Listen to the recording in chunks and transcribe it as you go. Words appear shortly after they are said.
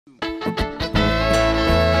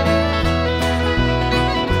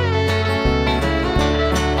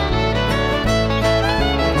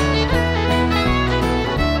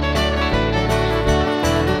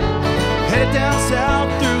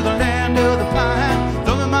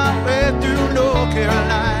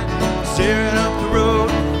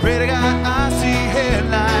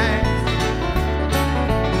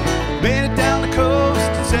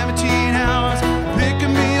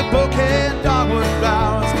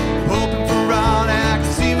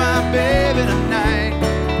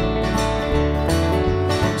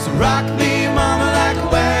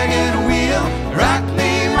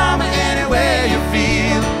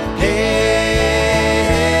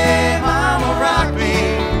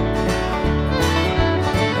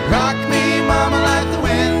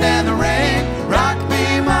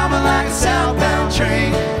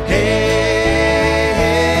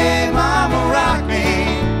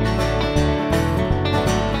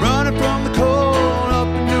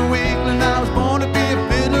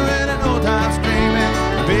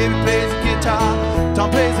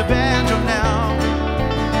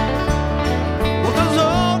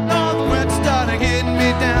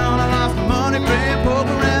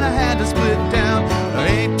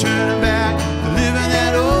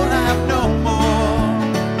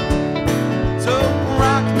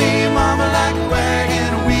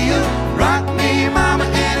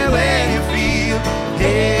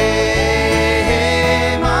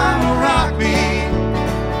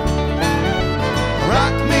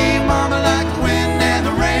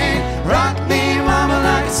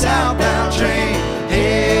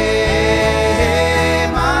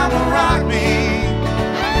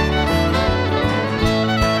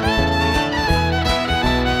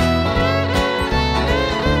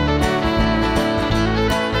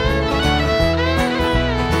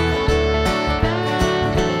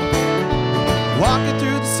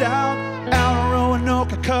south, out on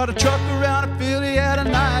Roanoke. I cut a truck around to Philly, had a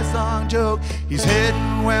nice long joke. He's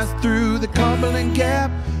heading west through the Cumberland Gap,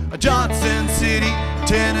 Johnson City,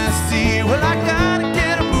 Tennessee. Well, I gotta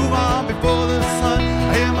get a move on before the sun.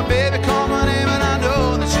 I hear my baby call my name and I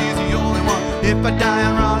know that she's the only one. If I die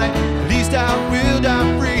in Raleigh, at least I will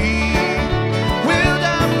die free. Will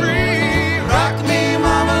die free. Rock me,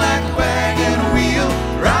 mama, like a wagon wheel.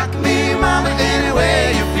 Rock me, mama, any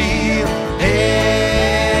way you feel.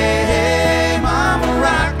 Hey, hey, mama,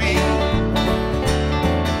 rock me.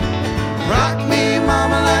 Rock me,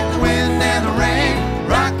 mama, like the wind and the rain.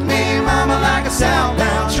 Rock me, mama, like a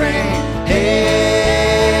southbound train.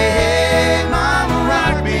 Hey, mama,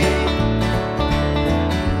 rock me.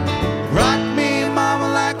 Rock me, mama,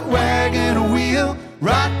 like a wagon wheel.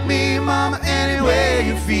 Rock me, mama, any way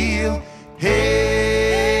you feel.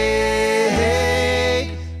 Hey,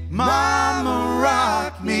 hey, mama,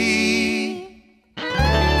 rock me.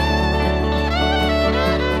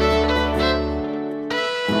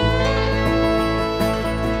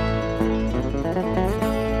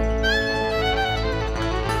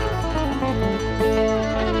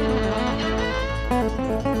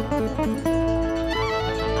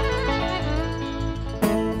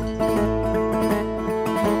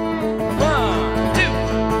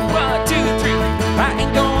 One, two, three. I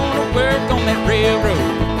ain't gonna work on that railroad.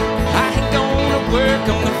 I ain't gonna work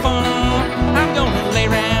on the farm. I'm gonna lay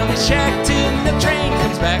round the shack till the train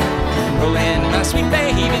comes back. Roll in my sweet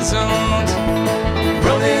baby's arms.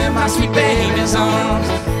 Roll in my sweet baby's arms.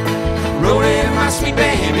 Roll in my sweet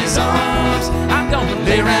baby's arms. I'm gonna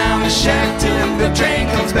lay round the shack till the train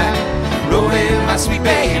comes back. Roll in my sweet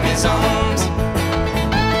baby's arms.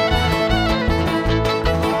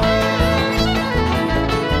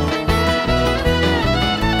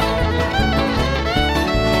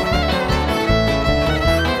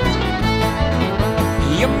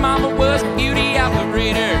 Your mama was a beauty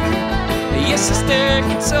operator. Your sister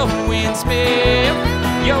could sew and spell.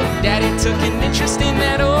 Your daddy took an interest in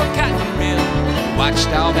that old cotton mill.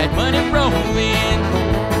 Watched all that money roll in.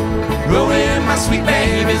 Roll in my sweet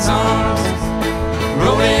baby's arms.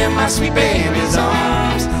 Roll in my sweet baby's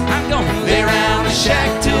arms. I'm gonna lay round the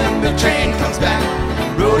shack till the train comes back.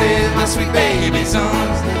 Roll in my sweet baby's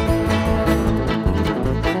arms.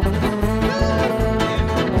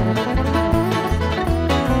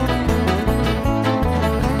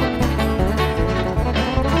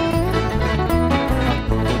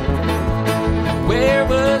 Where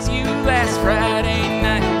was you last Friday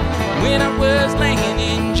night when I was laying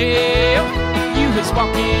in jail? You was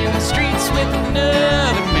walking the streets with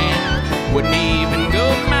another man, wouldn't even go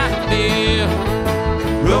my bail.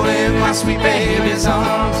 Roll in my sweet baby's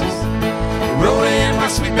arms. Roll in my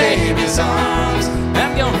sweet baby's arms.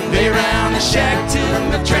 I'm gonna lay round the shack till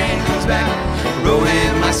the train comes back. Roll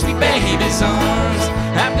in my sweet baby's arms.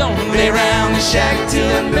 I'm gonna lay round the shack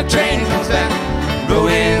till the train comes back. Roll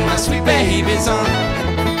in my sweet baby's arms.